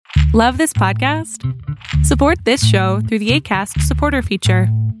Love this podcast? Support this show through the Acast supporter feature.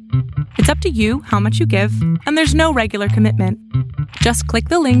 It's up to you how much you give, and there's no regular commitment. Just click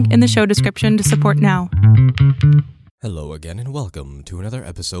the link in the show description to support now. Hello again, and welcome to another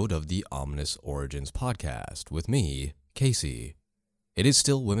episode of the Ominous Origins podcast with me, Casey. It is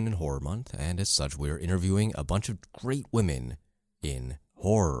still Women in Horror Month, and as such, we're interviewing a bunch of great women in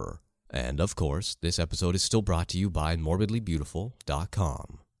horror. And of course, this episode is still brought to you by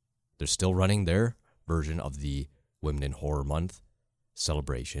morbidlybeautiful.com. They're still running their version of the Women in Horror Month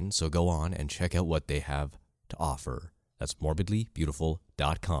celebration, so go on and check out what they have to offer. That's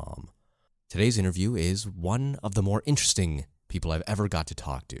morbidlybeautiful.com. Today's interview is one of the more interesting people I've ever got to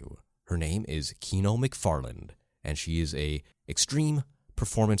talk to. Her name is Keno McFarland, and she is a extreme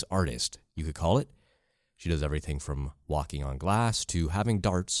performance artist, you could call it. She does everything from walking on glass to having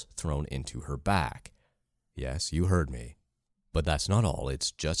darts thrown into her back. Yes, you heard me. But that's not all. It's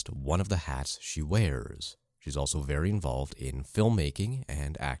just one of the hats she wears. She's also very involved in filmmaking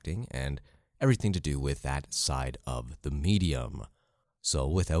and acting and everything to do with that side of the medium. So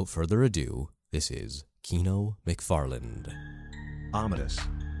without further ado, this is Keno McFarland. Ominous.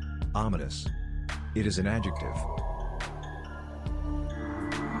 Ominous. It is an adjective.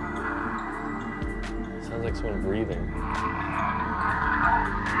 Sounds like someone breathing.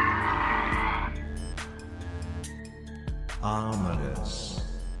 Ominous.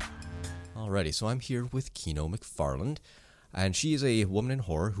 Alrighty, so I'm here with Keno McFarland, and she is a woman in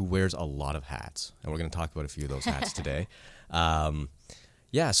horror who wears a lot of hats, and we're going to talk about a few of those hats today.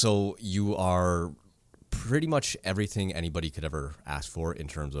 So you are pretty much everything anybody could ever ask for in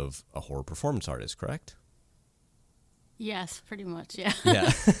terms of a horror performance artist, correct? Yes, pretty much, yeah.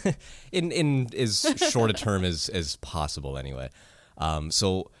 Yeah, in as short a term as possible anyway.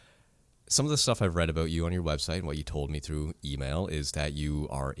 So some of the stuff I've read about you on your website and what you told me through email is that you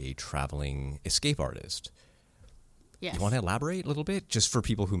are a traveling escape artist. Yes. You want to elaborate a little bit, just for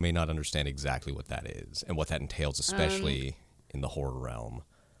people who may not understand exactly what that is and what that entails, especially in the horror realm?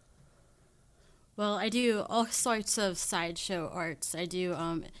 Well, I do all sorts of sideshow arts. I do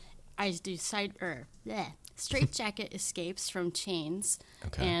straitjacket escapes from chains,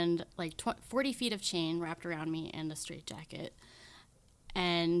 Okay. and like 40 feet of chain wrapped around me and a straitjacket.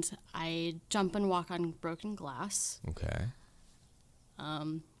 And I jump and walk on broken glass. Okay.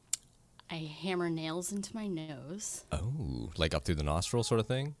 I hammer nails into my nose. Oh, like up through the nostril sort of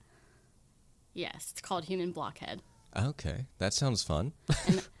thing? Yes, it's called human blockhead. Okay, that sounds fun.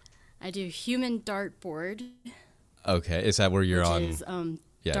 And I do human dartboard. Okay, is that where you're which on? Is,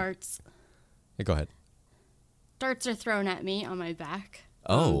 yeah. darts. Yeah, go ahead. Darts are thrown at me on my back.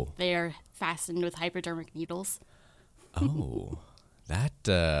 Oh. They are fastened with hypodermic needles. Oh, that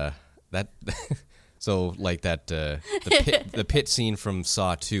so like that the pit scene from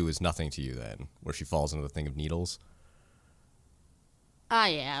Saw 2 is nothing to you then, where she falls into the thing of needles.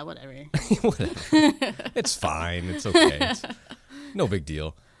 Yeah, whatever. Whatever. It's fine. It's okay. It's no big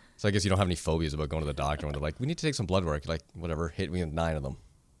deal. So I guess you don't have any phobias about going to the doctor when they're like, we need to take some blood work. You're like, whatever, hit me with 9 of them.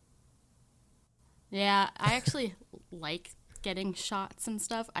 Yeah, I actually like getting shots and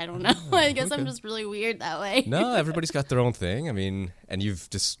stuff. I don't know. I guess I'm just really weird that way. No, everybody's got their own thing. I mean, and you've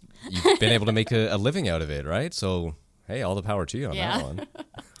been able to make a living out of it, right? So, hey, all the power to you on that one.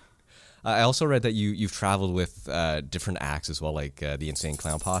 I also read that you've traveled with different acts as well, like the Insane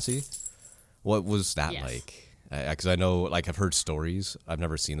Clown Posse. What was that like? Because I know, like, I've heard stories. I've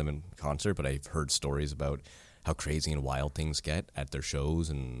never seen them in concert, but I've heard stories about how crazy and wild things get at their shows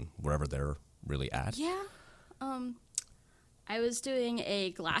and wherever they're really at. Yeah. I was doing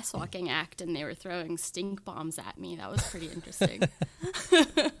a glass walking act, and they were throwing stink bombs at me. That was pretty interesting.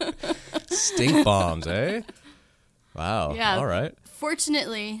 Stink bombs, eh? Wow. Yeah. All right.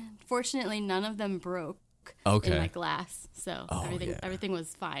 Fortunately, none of them broke in my glass, so everything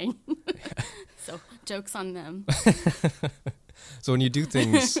was fine. So joke's on them. So when you do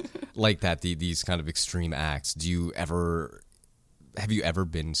things like that, these kind of extreme acts, have you ever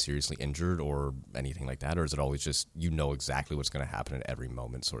been seriously injured or anything like that? Or is it always just, exactly what's going to happen at every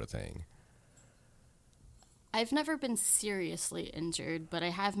moment sort of thing? I've never been seriously injured, but I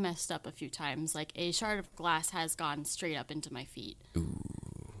have messed up a few times. Like, a shard of glass has gone straight up into my feet. Ooh,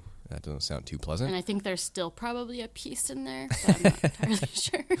 that doesn't sound too pleasant. And I think there's still probably a piece in there, but I'm not entirely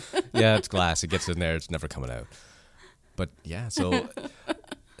sure. Yeah, it's glass. It gets in there. It's never coming out. But yeah, so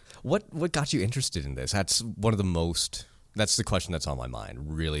what got you interested in this? That's the question that's on my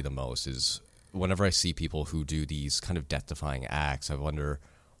mind, really the most, is whenever I see people who do these kind of death-defying acts, I wonder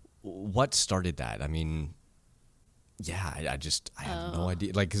what started that. I mean, yeah, I have no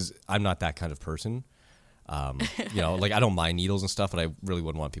idea. Like, because I'm not that kind of person. Like I don't mind needles and stuff, but I really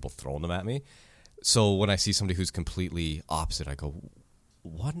wouldn't want people throwing them at me. So when I see somebody who's completely opposite, I go,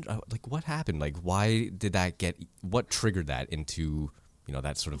 what happened? Like, why did that what triggered that into,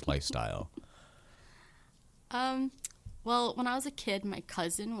 that sort of lifestyle? Well, when I was a kid, my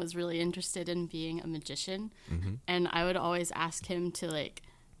cousin was really interested in being a magician, and I would always ask him to, like,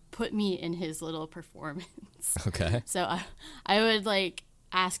 put me in his little performance. Okay. So I would, like,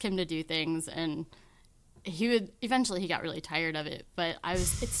 ask him to do things, and eventually he got really tired of it, but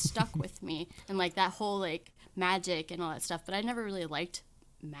it stuck with me, and, like, that whole, like, magic and all that stuff, but I never really liked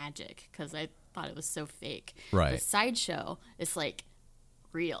magic because I thought it was so fake. Right. The sideshow is, like,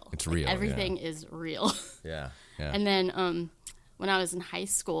 real. It's real. Like, everything is real. Yeah. And then when I was in high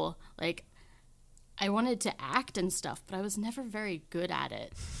school, like, I wanted to act and stuff, but I was never very good at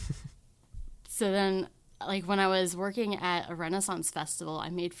it. So then, like, when I was working at a Renaissance festival, I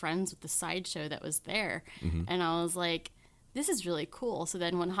made friends with the sideshow that was there. And I was like, this is really cool. So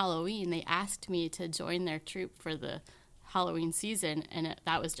then when Halloween, they asked me to join their troupe for the Halloween season, and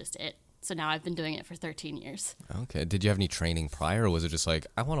that was just it. So now I've been doing it for 13 years. Okay. Did you have any training prior, or was it just like,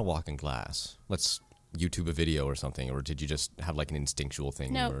 I want to walk in glass? Let's YouTube a video or something, or did you just have like an instinctual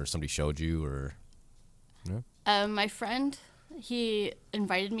thing where somebody showed you, or? No? My friend, he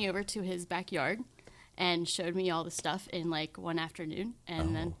invited me over to his backyard and showed me all the stuff in like one afternoon,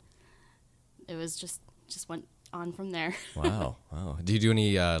 and then it was just went on from there. Wow. Do you do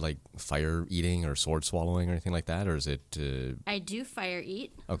any like fire eating or sword swallowing or anything like that, or is it? I do fire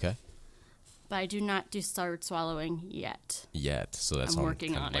eat. Okay. But I do not do sword swallowing yet. So that's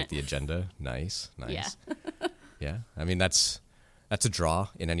working on like it. The agenda. Nice. Yeah. Yeah. I mean, that's a draw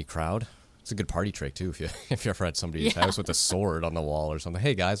in any crowd. It's a good party trick too. If you're ever at somebody's house with a sword on the wall or something.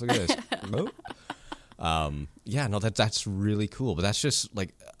 Hey guys, look at this. That's really cool. But that's just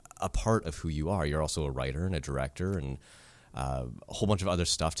like a part of who you are. You're also a writer and a director and a whole bunch of other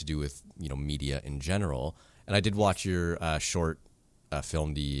stuff to do with media in general. And I did watch your short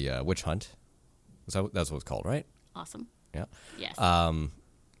film, The Witch Hunt. That's what it's called, right? Awesome. Yeah. Yes.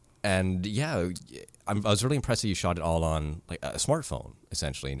 And yeah, I was really impressed that you shot it all on like a smartphone,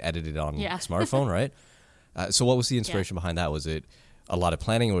 essentially, and edited it on a smartphone, right? So what was the inspiration behind that? Was it a lot of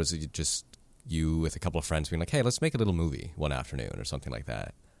planning, or was it just you with a couple of friends being like, hey, let's make a little movie one afternoon or something like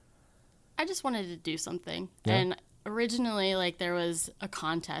that? I just wanted to do something. Yeah. And originally, like, there was a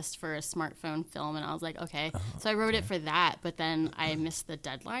contest for a smartphone film, and I was like, okay. So I wrote it for that, but then I missed the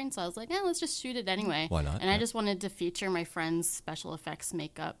deadline, so I was like, let's just shoot it anyway. Why not? And I just wanted to feature my friend's special effects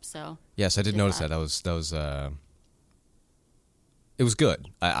makeup, so... Yes, I did notice that. That was it was good.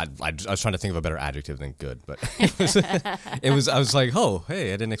 I was trying to think of a better adjective than good, but it was I was like, oh,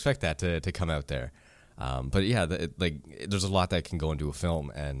 hey, I didn't expect that to come out there. But yeah, there's a lot that can go into a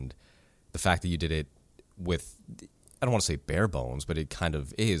film, and the fact that you did it with, I don't want to say bare bones, but it kind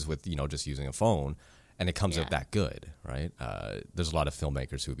of is with, just using a phone, and it comes out that good, right? There's a lot of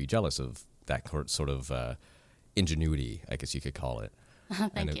filmmakers who would be jealous of that sort of ingenuity, I guess you could call it.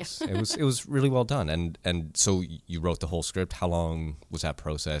 Thank you. It was really well done. And so you wrote the whole script. How long was that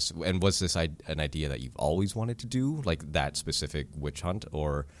process? And was this an idea that you've always wanted to do, like that specific witch hunt,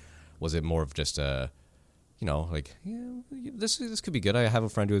 or was it more of just this could be good. I have a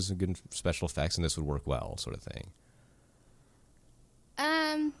friend who has good special effects, and this would work well, sort of thing.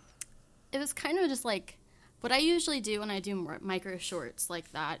 It was kind of just like what I usually do when I do micro shorts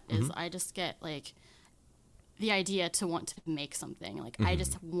like that is I just get like the idea to want to make something. Like I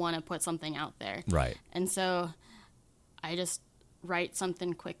just want to put something out there. Right. And so I just write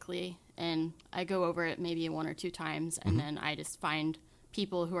something quickly, and I go over it maybe 1 or 2 times, and then I just find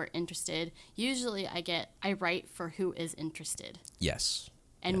people who are interested. Usually I write for who is interested. Yes.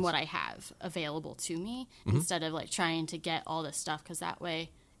 And what I have available to me instead of like trying to get all this stuff, because that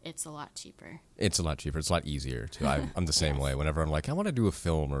way it's a lot cheaper. It's a lot easier too. I'm the same way. Whenever I'm like, I want to do a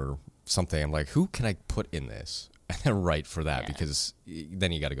film or something, I'm like, who can I put in this? And then write for that, because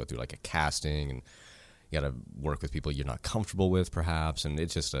then you got to go through like a casting, and you got to work with people you're not comfortable with perhaps. And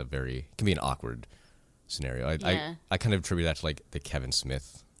it's just can be an awkward scenario. I kind of attribute that to like the Kevin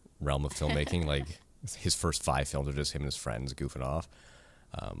Smith realm of filmmaking. Like his first 5 films are just him and his friends goofing off.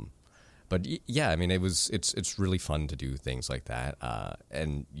 But yeah, I mean, it's really fun to do things like that.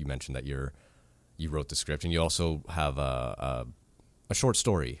 And you mentioned that you wrote the script, and you also have a short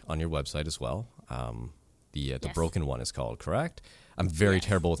story on your website as well. The Broken One is called, correct? I'm very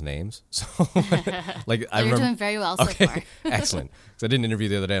terrible with names, so like you're doing very well so far. Excellent. So I did an interview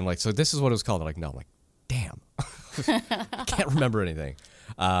the other day. I'm like, so this is what it was called. They're like, no. I'm like, damn, can't remember anything.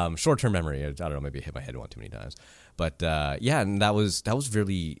 Short-term memory. I don't know. Maybe I hit my head one too many times. But and that was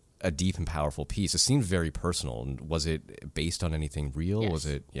really a deep and powerful piece. It seemed very personal. Was it based on anything real? Yes. Was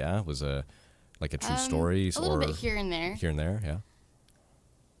it, was a true story? A little bit here and there. Here and there, yeah.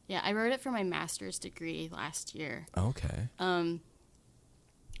 Yeah, I wrote it for my master's degree last year. Okay.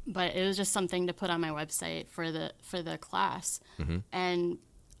 But it was just something to put on my website for the class.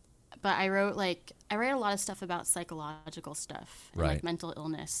 But I wrote a lot of stuff about psychological stuff and Right. like mental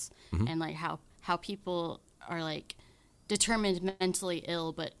illness and like how people are like determined mentally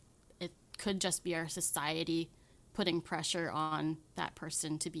ill, but it could just be our society putting pressure on that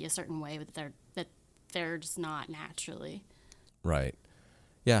person to be a certain way that they're just not naturally. Right.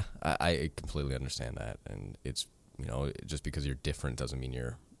 Yeah, I completely understand that. And it's, just because you're different doesn't mean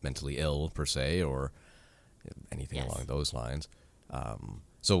you're mentally ill per se or anything Yes. along those lines.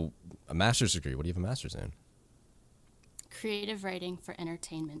 So a master's degree, what do you have a master's in? Creative writing for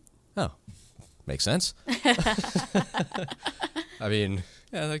entertainment. Oh, makes sense. I mean,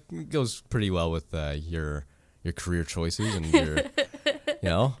 yeah, that goes pretty well with your career choices and your,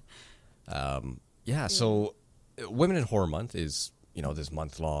 yeah. So, Women in Horror Month is this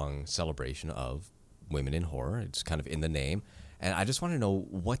month-long celebration of women in horror. It's kind of in the name, and I just want to know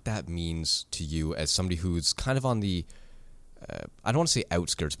what that means to you as somebody who's kind of on the I don't want to say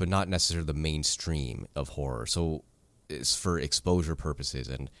outskirts, but not necessarily the mainstream of horror. So, it's for exposure purposes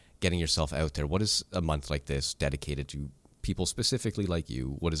and getting yourself out there. What is a month like this dedicated to people specifically like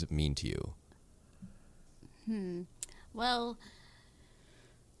you? What does it mean to you? Well,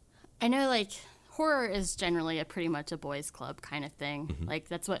 I know like horror is generally pretty much a boys' club kind of thing. Like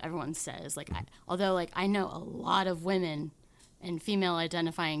that's what everyone says. Like, although like I know a lot of women and female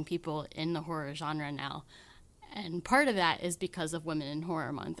identifying people in the horror genre now. And part of that is because of Women in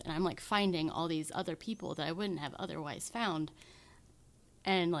Horror Month. And I'm like finding all these other people that I wouldn't have otherwise found.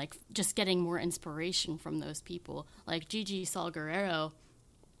 And like just getting more inspiration from those people. Like Gigi Salguero,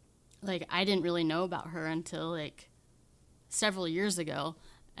 like I didn't really know about her until like several years ago.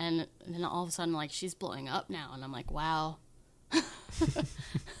 And then all of a sudden like she's blowing up now. And I'm like, wow.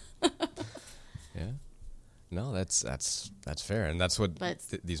 Yeah. No, that's fair, and that's what But-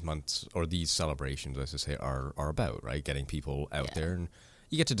 these months or these celebrations, let's just say, are about, right? Getting people out there, and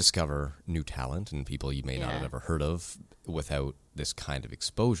you get to discover new talent and people you may not have Yeah. ever heard of without this kind of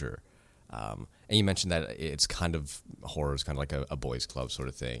exposure. And you mentioned that it's kind of horror is kind of like a boys' club sort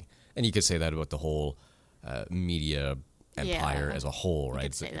of thing, and you could say that about the whole media empire Yeah. as a whole, right? I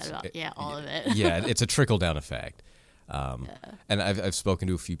could say that about all of it. Yeah, it's a trickle down effect. And I've spoken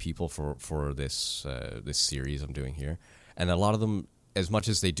to a few people for this this series I'm doing here, and a lot of them, as much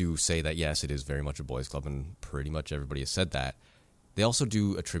as they do say that yes, it is very much a boys' club, and pretty much everybody has said that, they also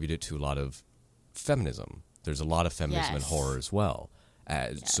do attribute it to a lot of feminism. There's a lot of feminism in Yes. horror as well.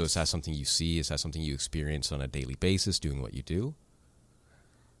 So is that something you see? Is that something you experience on a daily basis doing what you do?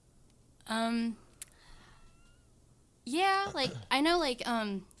 Yeah, like I know like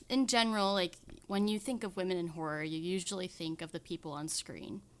in general, like when you think of women in horror, you usually think of the people on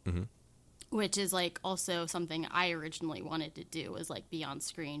screen. Which is like also something I originally wanted to do, was like be on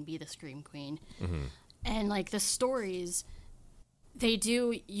screen, be the scream queen. And like the stories, they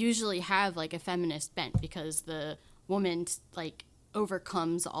do usually have like a feminist bent because the woman like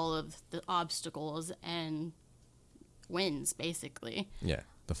overcomes all of the obstacles and wins basically. Yeah,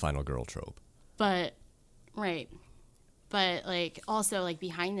 the final girl trope. But right. But like also like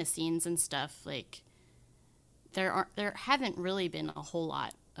behind the scenes and stuff, like there haven't really been a whole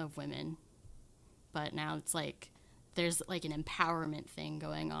lot of women. But now it's like there's like an empowerment thing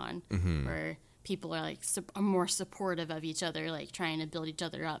going on where people are like are more supportive of each other, like trying to build each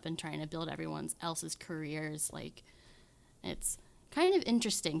other up and trying to build everyone else's careers. Like it's kind of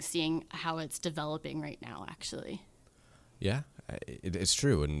interesting seeing how it's developing right now, actually. Yeah, it's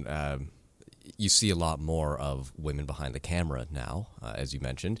true, and you see a lot more of women behind the camera now, as you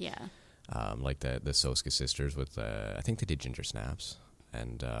mentioned. Yeah. Like the Soska sisters with, I think they did Ginger Snaps,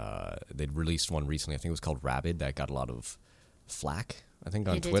 and they'd released one recently, I think it was called Rabid, that got a lot of flack, I think,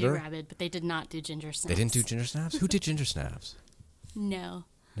 on They did Twitter. do Rabid, but they did not do Ginger Snaps. They didn't do Ginger Snaps? Who did Ginger Snaps? No.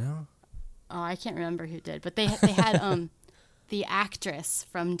 No? Oh, I can't remember who did, but they had the actress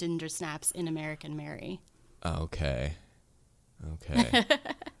from Ginger Snaps in American Mary. Oh, okay.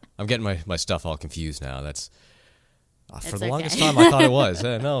 I'm getting my stuff all confused now. That's for the okay. longest time I thought it was.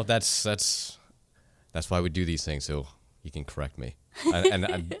 No, that's why we do these things, so you can correct me.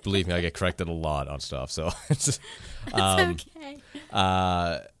 And believe me, I get corrected a lot on stuff. So it's Okay.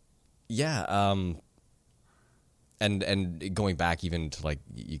 yeah. And going back even to like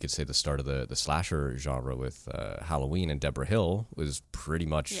you could say the start of the slasher genre with Halloween, and Deborah Hill was pretty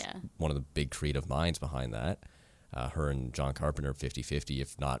much one of the big creative minds behind that. her and John Carpenter 50-50,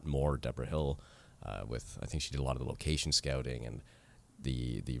 if not more, Deborah Hill, with, I think she did a lot of the location scouting and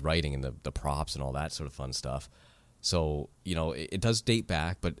the writing and the props and all that sort of fun stuff. So, it does date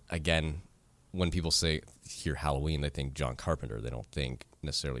back, but again, when people hear Halloween, they think John Carpenter. They don't think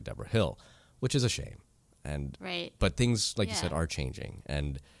necessarily Deborah Hill, which is a shame. And right. But things, like you said, are changing.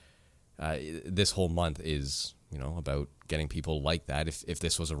 And this whole month is, about getting people like that. If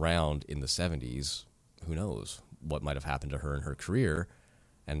this was around in the 70s, who knows what might have happened to her in her career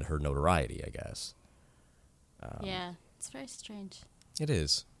and her notoriety, I guess. Yeah, it's very strange. It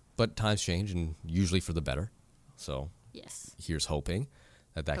is. But times change, and usually for the better. So yes, here's hoping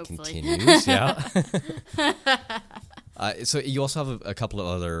that Hopefully. continues. Yeah. So you also have a couple of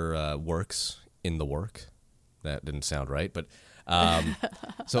other works in the work. That didn't sound right, but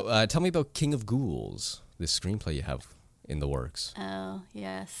so tell me about King of Ghouls, this screenplay you have in the works. Oh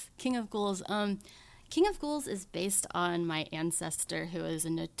yes, King of Ghouls. King of Ghouls is based on my ancestor, who is a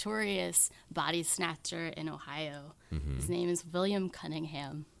notorious body snatcher in Ohio. Mm-hmm. His name is William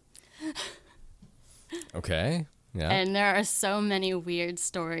Cunningham. Okay. Yeah. And there are so many weird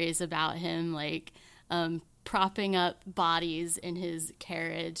stories about him, like propping up bodies in his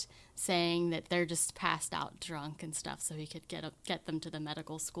carriage, saying that they're just passed out drunk and stuff, so he could get them to the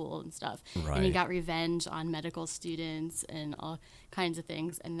medical school and stuff. Right. And he got revenge on medical students and all kinds of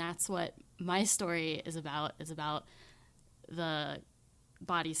things. And that's what my story is about the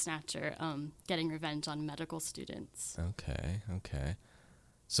body snatcher getting revenge on medical students. Okay.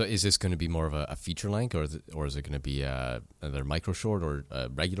 So is this going to be more of a feature length, or is it going to be another micro short or a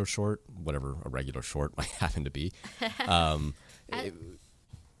regular short, whatever a regular short might happen to be?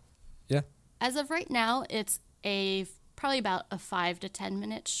 Yeah. As of right now, it's probably about a 5 to 10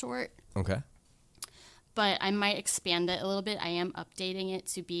 minute short. Okay. But I might expand it a little bit. I am updating it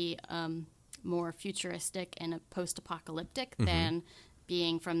to be more futuristic and post-apocalyptic than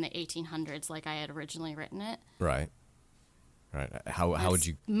being from the 1800s like I had originally written it. Right. How would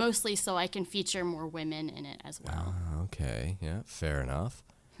you... Mostly so I can feature more women in it as well. Okay. Yeah, fair enough.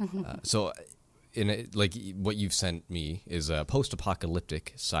 So, like what you've sent me is a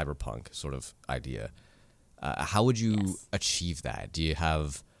post-apocalyptic cyberpunk sort of idea. How would you achieve that? Do you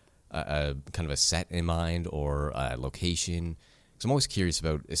have a kind of a set in mind or a location? Because I'm always curious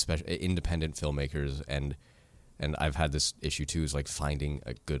about especially independent filmmakers, and I've had this issue too, is like finding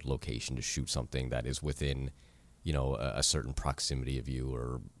a good location to shoot something that is within, a certain proximity of you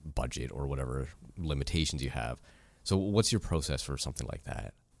or budget or whatever limitations you have. So what's your process for something like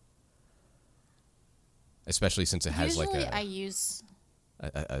that? Especially since it has Usually like I use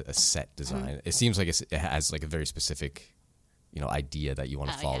a set design. It seems like it has like a very specific, idea that you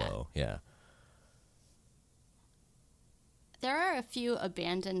want to follow. Yeah. There are a few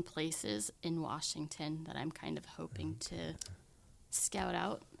abandoned places in Washington that I'm kind of hoping to scout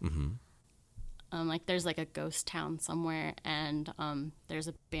out. Mm-hmm. Like there's like a ghost town somewhere, and there's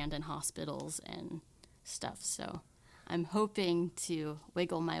abandoned hospitals and stuff. So I'm hoping to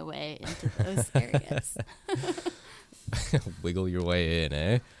wiggle my way into those areas. Wiggle your way in,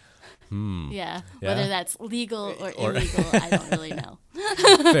 eh? Yeah, whether that's legal or illegal, I don't really know.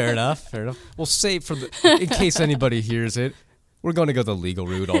 Fair enough. Well, save for in case anybody hears it, we're going to go the legal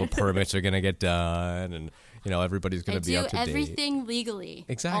route. All the permits are going to get done, and everybody's going to be up to date. I do everything legally.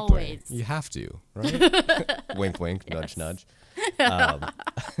 Exactly. Always. You have to, right? Wink, wink, nudge, nudge.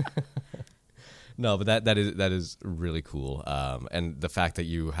 No, but that is really cool. And the fact that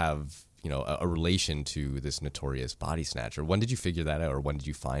you have, a relation to this notorious body snatcher. When did you figure that out, or when did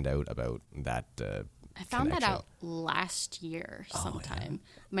you find out about that I found connection? that out last year sometime.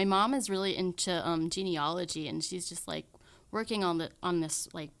 Yeah. My mom is really into genealogy, and she's just like working on this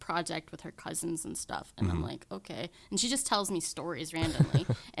like project with her cousins and stuff, and I'm like, okay, and she just tells me stories randomly.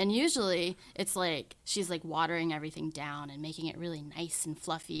 And usually it's like she's like watering everything down and making it really nice and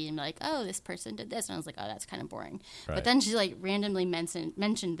fluffy, and like, oh, this person did this, and I was like, oh, that's kind of boring. Right. But then she like randomly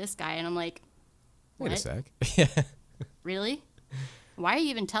mentioned this guy, and I'm like, what? Wait a sec. Yeah. Really? Why are you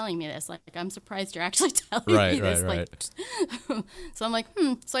even telling me this? Like, I'm surprised you're actually telling me this. Right. So I'm like,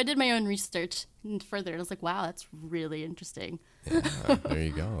 So I did my own research further, and I was like, wow, that's really interesting. Yeah, there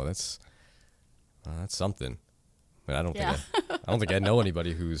you go. That's something. But I don't think I know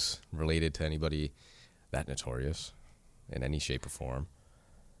anybody who's related to anybody that notorious in any shape or form.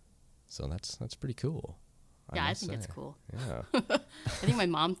 So that's pretty cool. Yeah, I think it's cool. Yeah. I think my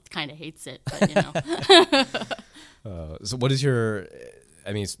mom kind of hates it, but so what is your,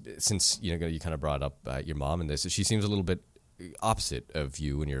 since, you kind of brought up your mom and this, she seems a little bit opposite of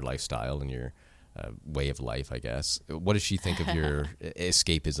you and your lifestyle and your way of life, I guess. What does she think of your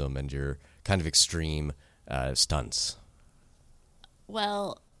escapism and your kind of extreme stunts?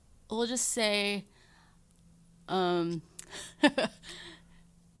 Well, we'll just say I've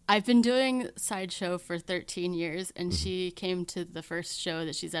been doing Sideshow for 13 years, and she came to the first show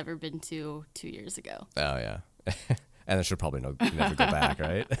that she's ever been to 2 years ago. Oh, yeah. And then she'll probably never go back,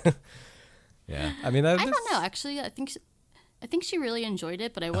 right? Yeah. I mean, I don't know. Actually, I think she really enjoyed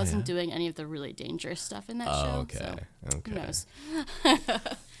it, but I wasn't doing any of the really dangerous stuff in that show. Okay. So Okay. who knows?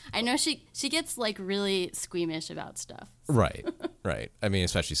 I know she gets like really squeamish about stuff. Right. Right. I mean,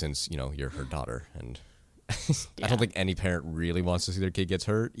 especially since, you're her daughter, and I don't think any parent really wants to see their kid gets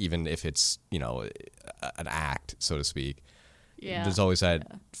hurt, even if it's, an act, so to speak. Yeah. There's always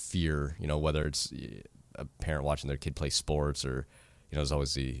that fear, whether it's a parent watching their kid play sports or, there's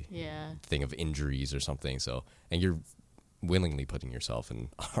always the thing of injuries or something. So, and you're willingly putting yourself in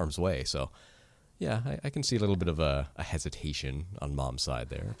harm's way. So, yeah, I can see a little bit of a hesitation on mom's side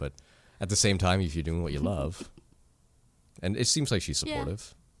there. But at the same time, if you're doing what you love, and it seems like she's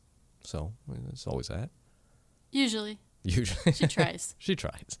supportive. So, it's always that. Usually. She tries. She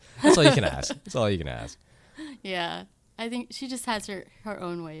tries. That's all you can ask. That's all you can ask. Yeah. I think she just has her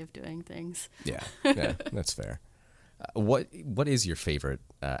own way of doing things. Yeah, that's fair. What is your favorite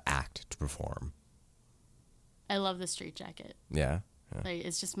act to perform? I love the Straight Jacket. Yeah. Like,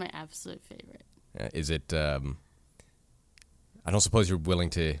 it's just my absolute favorite. Is it? I don't suppose you're willing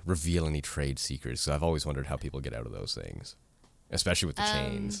to reveal any trade secrets. So I've always wondered how people get out of those things, especially with the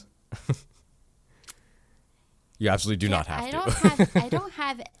chains. You absolutely do not have to. I don't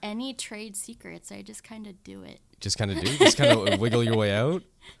have any trade secrets. I just kind of do it. Just kind of do? Just kind of wiggle your way out?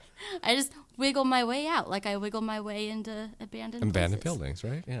 I just wiggle my way out, like I wiggle my way into abandoned places. Buildings,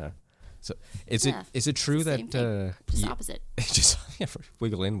 right? Yeah. So is it true that just opposite? Just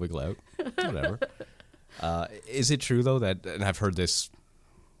wiggle in, wiggle out, whatever. Is it true though that, and I've heard this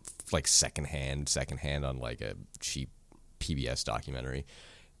like secondhand on like a cheap PBS documentary.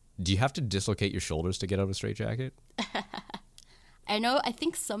 Do you have to dislocate your shoulders to get out of a straitjacket? I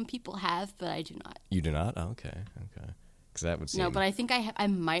think some people have, but I do not. You do not? Oh, okay. Because that would seem... No, but I think I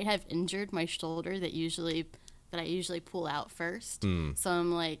might have injured my shoulder that I usually pull out first. So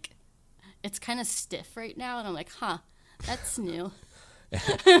I'm like, it's kind of stiff right now, and I'm like, that's new.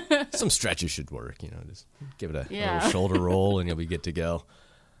 Some stretches should work, just give it a little shoulder roll and you'll be good to go.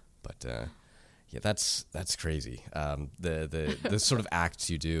 But yeah, that's crazy. The sort of acts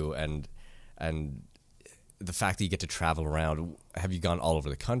you do and the fact that you get to travel around. Have you gone all over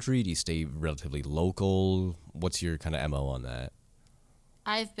the country? Do you stay relatively local? What's your kind of MO on that?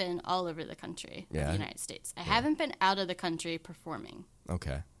 I've been all over the country of the United States. I haven't been out of the country performing.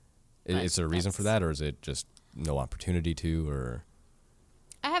 Okay. Is there a reason for that, or is it just no opportunity to, or?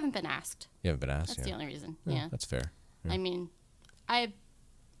 I haven't been asked. You haven't been asked? That's the only reason. Yeah. That's fair. Yeah. I mean, I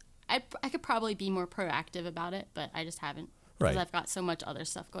could probably be more proactive about it, but I just haven't. Because I've got so much other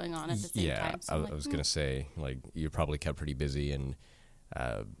stuff going on at the same time. So I was going to say, like, you're probably kept pretty busy, and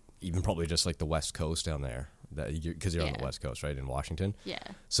even probably just like the West Coast down there, because you're on the West Coast, right, in Washington. Yeah.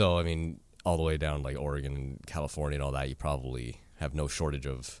 So, I mean, all the way down like Oregon and California and all that, you probably have no shortage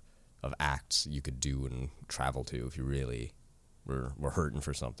of acts you could do and travel to if you really were hurting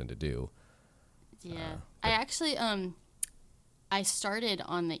for something to do. Yeah. I actually, I started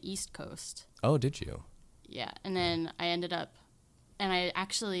on the East Coast. Oh, did you? Yeah, and then I ended up, and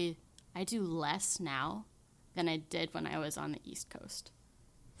I do less now than I did when I was on the East Coast.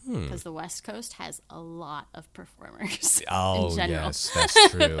 Because the West Coast has a lot of performers in general. Yes,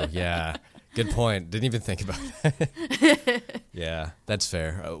 that's true. Yeah, good point. Didn't even think about that. Yeah, that's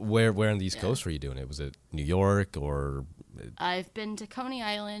fair. Where on the East Coast were you doing it? Was it New York or? I've been to Coney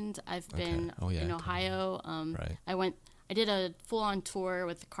Island. I've been in Ohio. Right. I did a full-on tour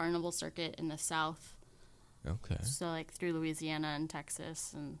with the Carnival Circuit in the South. Okay. So like through Louisiana and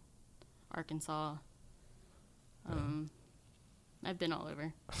Texas and Arkansas. I've been all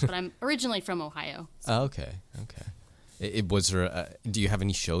over, but I'm originally from Ohio. So. Oh, okay. Was there? Do you have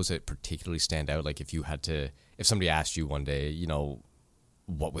any shows that particularly stand out? Like if somebody asked you one day,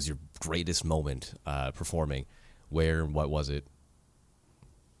 what was your greatest moment performing? Where and what was it?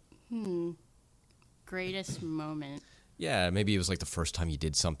 Greatest moment. Yeah, maybe it was like the first time you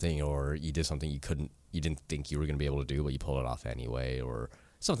did something, or you did something you didn't think you were going to be able to do, but you pulled it off anyway, or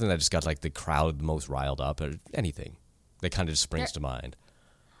something that just got like the crowd the most riled up, or anything that kind of just springs to mind.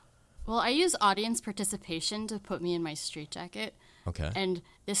 Well, I use audience participation to put me in my straitjacket. Okay. And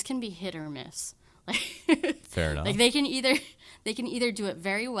this can be hit or miss. Fair enough. Like they can either do it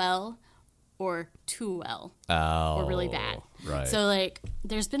very well or too well. Oh. Or really bad. Right. So like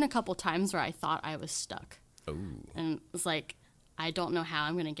there's been a couple times where I thought I was stuck. Ooh. And it's like I don't know how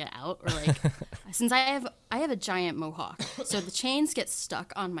I'm gonna get out, or like since I have a giant mohawk, so the chains get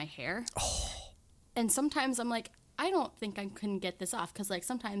stuck on my hair, and sometimes I'm like, I don't think I can get this off, because like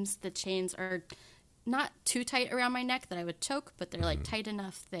sometimes the chains are not too tight around my neck that I would choke, but they're like tight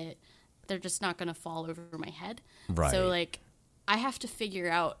enough that they're just not gonna fall over my head. Right. So like I have to figure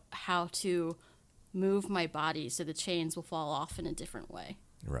out how to move my body so the chains will fall off in a different way.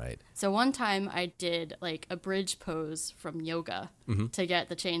 Right. So one time I did like a bridge pose from yoga to get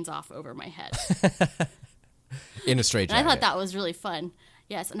the chains off over my head. In a straight jacket. And I thought that was really fun.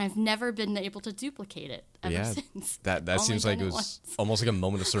 Yes, and I've never been able to duplicate it ever since. That Only seems like done it was once. almost like a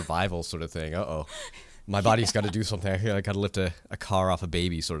moment of survival sort of thing. Uh-oh. My body's got to do something. I got to lift a car off a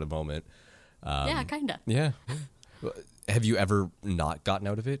baby sort of moment. Yeah, kind of. Yeah. Have you ever not gotten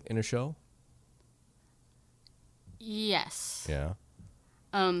out of it in a show? Yes. Yeah.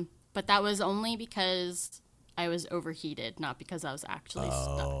 But that was only because I was overheated, not because I was actually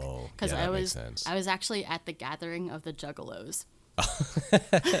stuck. Because yeah, that makes sense. I was actually at the gathering of the Juggalos.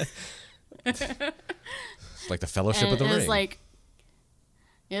 It's like the Fellowship And of the it Ring. was like,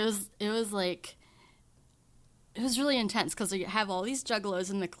 it was really intense, because you have all these Juggalos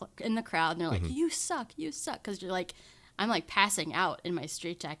in the crowd, and they're like, you suck, because you're like, I'm like passing out in my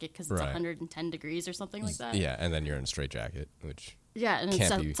straitjacket because it's Right. 110 degrees or something like that. Yeah, and then you're in a straight jacket, which Yeah, and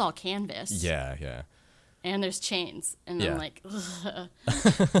Can't be- it's all canvas. yeah. And there's chains, and Yeah. I'm like, ugh.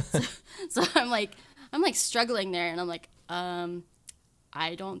 so I'm like struggling there, and I'm like,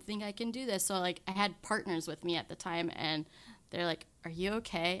 I don't think I can do this. So like I had partners with me at the time, and they're like, are you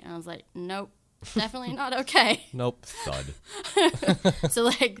okay? And I was like, nope, definitely not okay. Nope, thud. So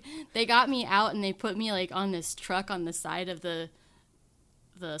like they got me out, and they put me like on this truck on the side of the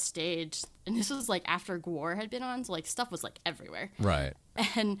stage, and this was like after Gwar had been on, so like stuff was like everywhere. Right.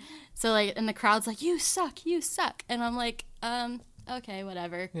 And so like, and the crowd's like, you suck, and I'm like, okay,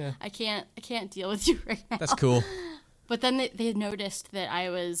 whatever. Yeah. I can't deal with you right now. That's cool. But then they noticed that I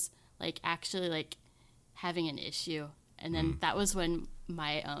was like actually like having an issue, and then that was when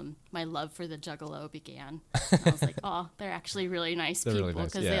my my love for the Juggalo began. And I was like, oh, they're actually really nice They're people, really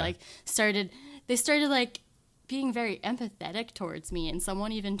nice, because yeah. they like started like being very empathetic towards me, and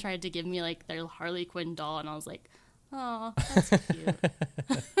someone even tried to give me like their Harley Quinn doll, and I was like, oh, that's cute.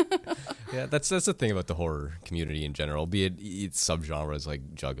 Yeah, that's the thing about the horror community in general, be it subgenres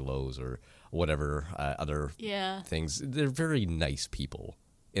like Juggalos or whatever other Yeah. things. They're very nice people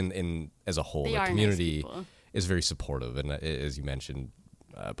in as a whole. They The are nice community people. is very supportive, and as you mentioned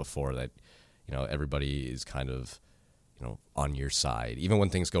before, that everybody is kind of on your side, even when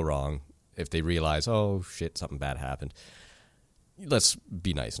things go wrong. If they realize, oh shit, something bad happened, let's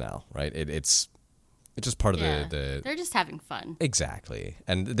be nice now, right? It's just part of Yeah. the They're just having fun. exactly,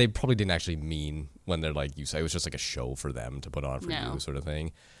 and they probably didn't actually mean when they're like you say it was just like a show for them to put on for No. you, sort of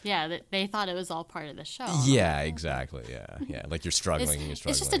thing. Yeah, they thought it was all part of the show. Yeah, exactly. Yeah. Like you're struggling. It's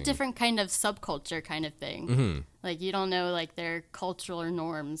just a different kind of subculture kind of thing. Mm-hmm. Like you don't know like their cultural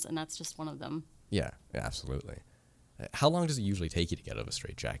norms, and that's just one of them. Yeah, absolutely. How long does it usually take you to get out of a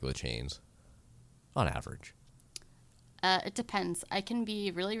straitjacket with chains, on average? It depends. I can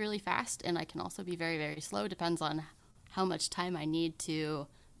be really, really fast, and I can also be very, very slow. Depends on how much time I need to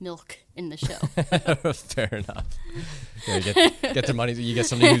milk in the show. Fair enough. Yeah, you get the money. You get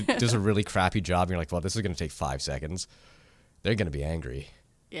somebody who does a really crappy job. And you're like, well, this is going to take 5 seconds. They're going to be angry.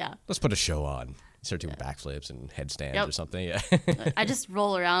 Yeah. Let's put a show on. Start doing backflips and headstands Yep. or something. Yeah. I just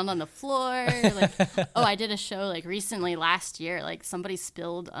roll around on the floor. Like, I did a show like recently last year. Like somebody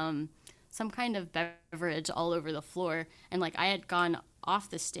spilled some kind of beverage all over the floor, and like I had gone off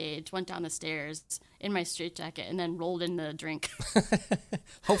the stage, went down the stairs in my straitjacket, and then rolled in the drink.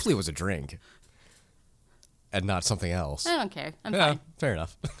 Hopefully it was a drink and not something else. I don't care. I'm Yeah, fine. fair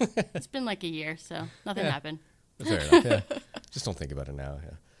enough. It's been like a year, so nothing happened. Fair enough. Yeah. Just don't think about it now.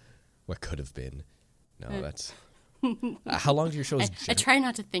 Yeah. What could have been? No, that's. How long do your shows? I try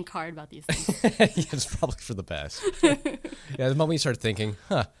not to think hard about these things. Yeah, it's probably for the best. Yeah, the moment you start thinking,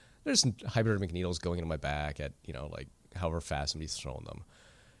 there's hypodermic needles going into my back at like however fast somebody's throwing them.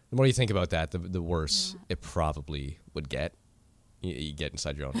 The more you think about that, the worse it probably would get. You get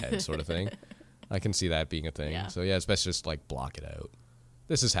inside your own head, sort of thing. I can see that being a thing. Yeah. So yeah, it's best just like block it out.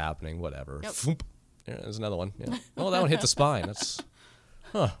 This is happening. Whatever. Yep. Foomp. Yeah, there's another one. Yeah. Oh, that one hit the spine. That's.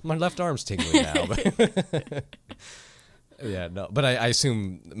 My left arm's tingling now. But yeah, no. But I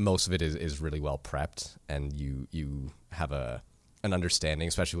assume most of it is really well prepped, and you have an understanding,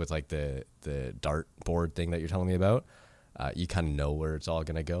 especially with like the dart board thing that you're telling me about. You kind of know where it's all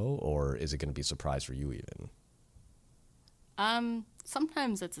going to go, or is it going to be a surprise for you even?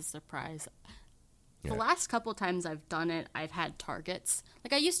 Sometimes it's a surprise. The last couple times I've done it, I've had targets.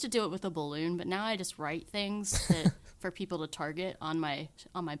 Like I used to do it with a balloon, but now I just write things that, for people to target on my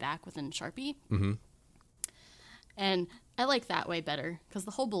back with a Sharpie. Mm-hmm. And I like that way better because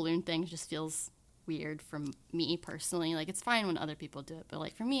the whole balloon thing just feels weird for me personally. Like it's fine when other people do it, but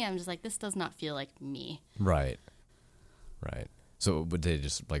like for me, I'm just like, this does not feel like me. Right. So would they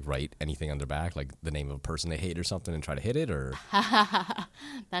just like write anything on their back, like the name of a person they hate or something, and try to hit it, or?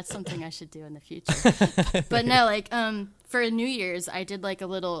 That's something I should do in the future. But no, like for New Year's, I did like a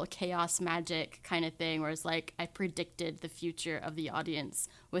little chaos magic kind of thing where it's like I predicted the future of the audience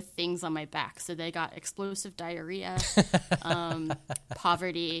with things on my back. So they got explosive diarrhea,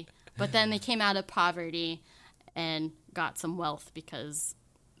 poverty, but then they came out of poverty and got some wealth because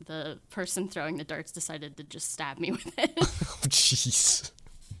the person throwing the darts decided to just stab me with it. Oh, jeez.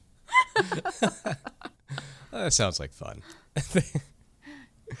 That sounds like fun.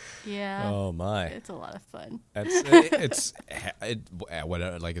 Yeah. Oh my. It's a lot of fun. Whatever.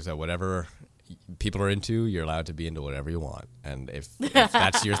 Like I said, whatever people are into, you're allowed to be into whatever you want. And if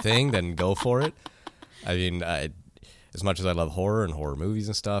that's your thing, then go for it. I mean, as much as I love horror and horror movies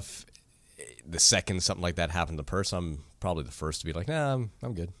and stuff, the second something like that happened to a person, I'm probably the first to be like, nah,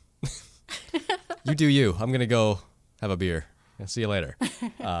 I'm good. You do you. I'm gonna go have a beer. I'll see you later.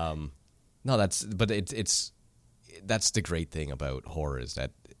 No, that's the great thing about horror is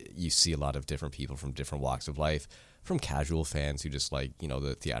that you see a lot of different people from different walks of life, from casual fans who just like,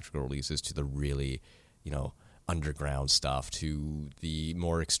 the theatrical releases to the really, underground stuff, to the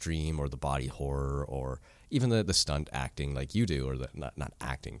more extreme or the body horror, or even the stunt acting like you do, or the not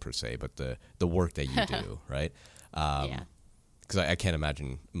acting per se, but the work that you do, right? Yeah. Because I can't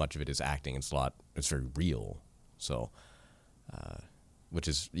imagine much of it is acting. It's very real. So, which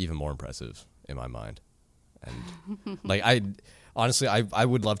is even more impressive in my mind. And like, honestly, I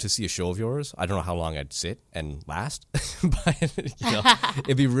would love to see a show of yours. I don't know how long I'd sit and last, but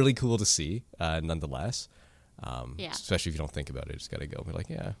it'd be really cool to see, nonetheless. Yeah. Especially if you don't think about it, just gotta go. Be like,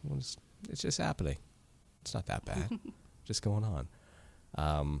 yeah, well, it's just happening. It's not that bad. Just going on.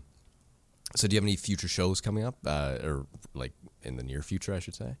 So do you have any future shows coming up, or like in the near future, I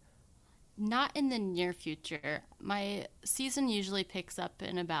should say? Not in the near future. My season usually picks up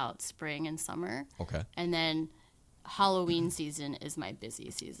in about spring and summer. Okay. And then Halloween season is my busy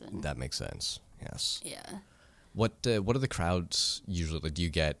season. That makes sense. Yes. Yeah. What are the crowds usually? Like, do you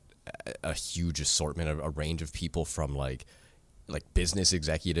get a huge assortment, a range of people from like business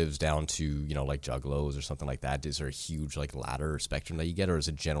executives down to, like juggalos or something like that? Is there a huge like ladder or spectrum that you get, or is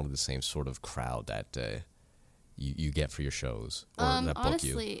it generally the same sort of crowd that you get for your shows, or that book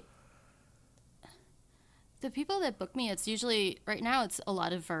honestly, you? The people that book me, it's usually, right now it's a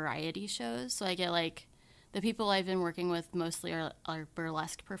lot of variety shows. So I get like, the people I've been working with mostly are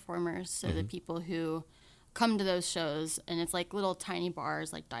burlesque performers. So the people who come to those shows, and it's like little tiny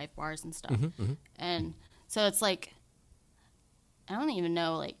bars, like dive bars and stuff. And so it's like, I don't even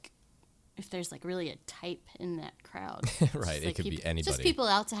know like if there's like really a type in that crowd. Right. Just, it could be anybody. Just people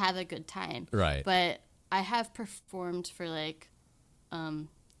out to have a good time. Right. But I have performed for like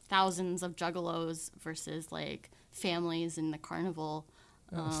thousands of juggalos versus like families in the carnival.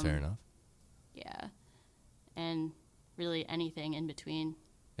 Fair enough. Yeah. And really anything in between.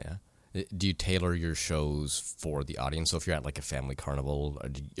 Yeah. Do you tailor your shows for the audience? So if you're at like a family carnival, are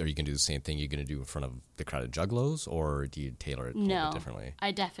you going to do the same thing you're going to do in front of the crowd of juggalos, or do you tailor it a little bit differently?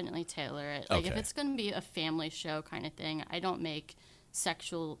 I definitely tailor it. Like if Okay. it's going to be a family show kind of thing, I don't make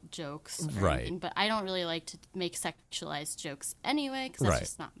sexual jokes or Right. anything, but I don't really like to make sexualized jokes anyway because that's Right.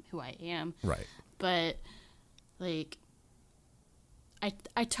 just not who I am. Right. But like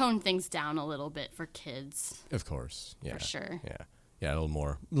I tone things down a little bit for kids. Of course. Yeah. For sure. Yeah. Yeah, a little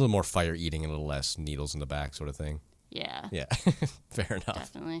more fire eating and a little less needles in the back sort of thing. Yeah. Yeah. Fair enough.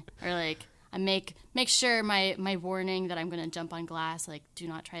 Definitely. Or like I make sure my warning that I'm going to jump on glass, like do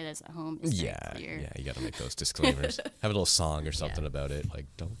not try this at home, is very clear. Yeah, you got to make those disclaimers. Have a little song or something about it, like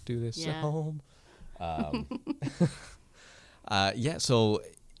don't do this at home. Yeah, so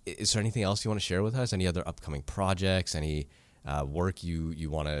is there anything else you want to share with us? Any other upcoming projects, any work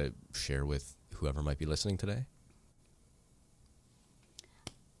you want to share with whoever might be listening today?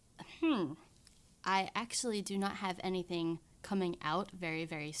 I actually do not have anything coming out very,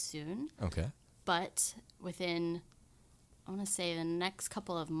 very soon. Okay. But within, I want to say the next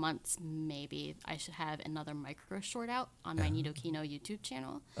couple of months, maybe, I should have another micro short out on my Nidokino YouTube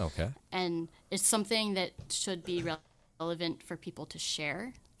channel. Okay. And it's something that should be relevant for people to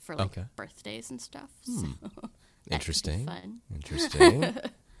share for like birthdays and stuff. So Interesting. that could be fun. Interesting.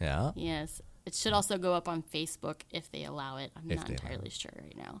 Yeah. Yes. It should also go up on Facebook if they allow it. I'm If not they allow entirely sure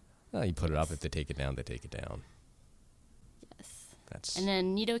right now. Well, you put it up. If they take it down, they take it down. And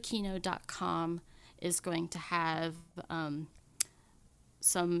then nitokino.com is going to have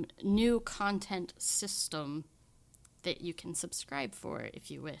some new content system that you can subscribe for if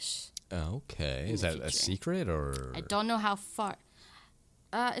you wish. Okay. Is that a secret or? I don't know how far.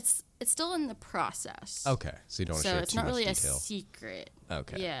 It's still in the process. Okay. So you don't want to share too much detail. So it's not really a secret.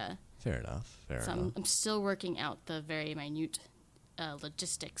 Okay. Yeah. Fair enough. I'm still working out the very minute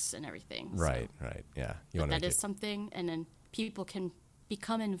logistics and everything. Right. Yeah. That is something, and then people can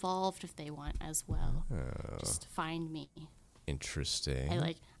become involved if they want as well. Oh. Just find me.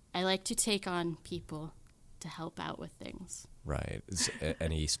 Interesting. I like to take on people to help out with things. Right. Is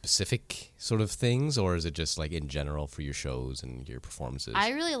any specific sort of things, or is it just like in general for your shows and your performances?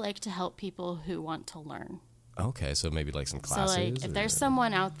 I really like to help people who want to learn. Okay, so maybe like some classes. So like if there's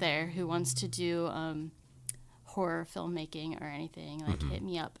someone out there who wants to do horror filmmaking or anything, like hit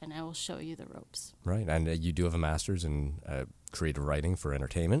me up and I will show you the ropes. Right, and you do have a master's in creative writing for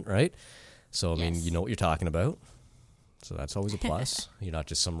entertainment, right? So I mean, you know what you're talking about. So that's always a plus. You're not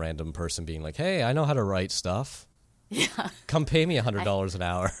just some random person being like, "Hey, I know how to write stuff. Yeah, come pay me $100 an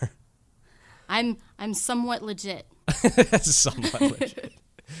hour." I'm somewhat legit. Somewhat legit.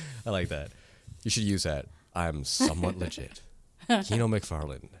 I like that. You should use that. I'm somewhat legit. Kino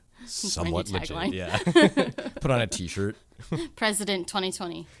McFarland. Somewhat legit. Yeah. Put on a T-shirt. President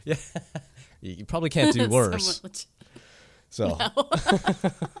 2020. Yeah. You probably can't do worse. So. No.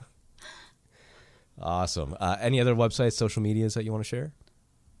 Awesome. Any other websites, social medias that you want to share?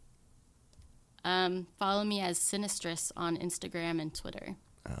 Follow me as Sinistress on Instagram and Twitter.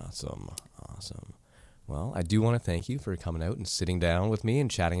 Awesome. Well, I do want to thank you for coming out and sitting down with me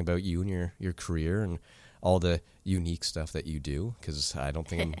and chatting about you and your career and all the unique stuff that you do, because I don't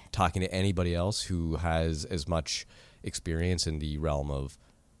think I'm talking to anybody else who has as much experience in the realm of,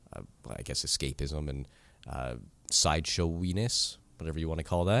 I guess, escapism and sideshowiness, whatever you want to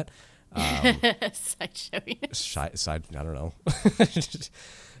call that. Sideshowiness. I don't know.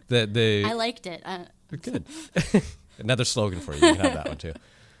 I liked it. Good. Another slogan for you. You can have that one too.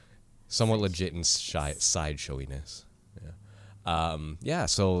 Somewhat legit and sideshowiness. Yeah.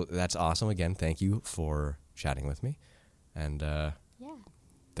 So that's awesome. Again, thank you for chatting with me. And that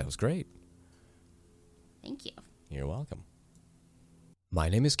was great. Thank you. You're welcome. My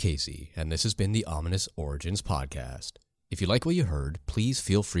name is Casey, and this has been the Ominous Origins podcast. If you like what you heard, please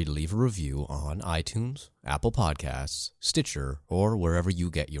feel free to leave a review on iTunes, Apple Podcasts, Stitcher, or wherever you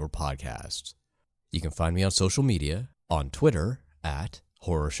get your podcasts. You can find me on social media, on Twitter at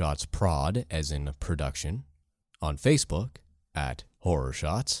HorrorShotsProd, as in production, on Facebook at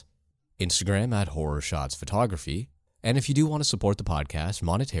HorrorShots, Instagram at HorrorShotsPhotography, and if you do want to support the podcast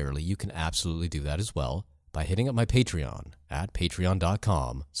monetarily, you can absolutely do that as well by hitting up my Patreon at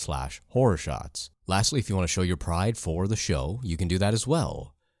patreon.com/horrorshots. Lastly, if you want to show your pride for the show, you can do that as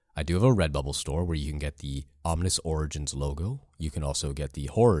well. I do have a Redbubble store where you can get the Ominous Origins logo. You can also get the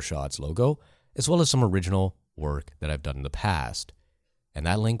Horror Shots logo, as well as some original work that I've done in the past. And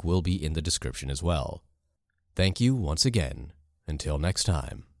that link will be in the description as well. Thank you once again. Until next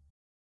time.